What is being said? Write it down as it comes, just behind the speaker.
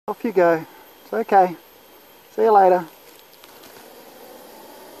Off you go. It's okay. See you later.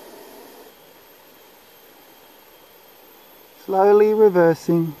 Slowly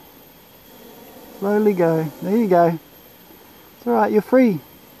reversing. Slowly go. There you go. It's alright, you're free.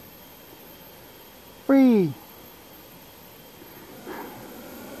 Free.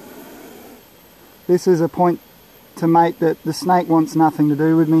 This is a point to make that the snake wants nothing to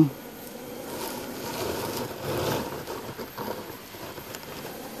do with me.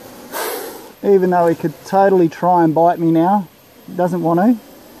 Even though he could totally try and bite me now, he doesn't want to.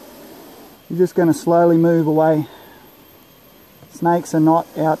 He's just going to slowly move away. Snakes are not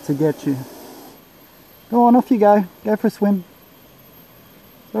out to get you. Go on, off you go. Go for a swim.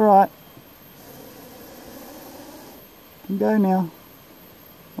 It's alright. You can go now.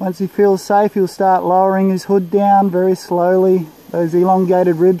 Once he feels safe, he'll start lowering his hood down very slowly. Those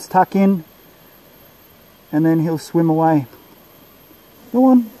elongated ribs tuck in. And then he'll swim away. Go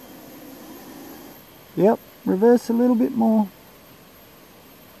on. Yep, reverse a little bit more.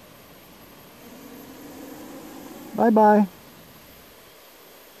 Bye-bye.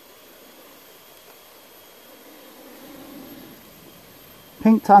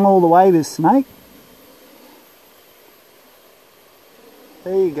 Pink tongue all the way, this snake.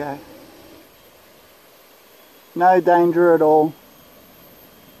 There you go. No danger at all.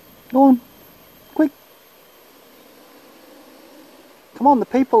 Go on, quick. Come on, the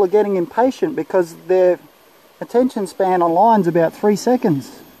people are getting impatient because their attention span online is about 3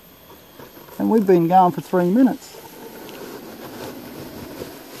 seconds. And we've been going for 3 minutes.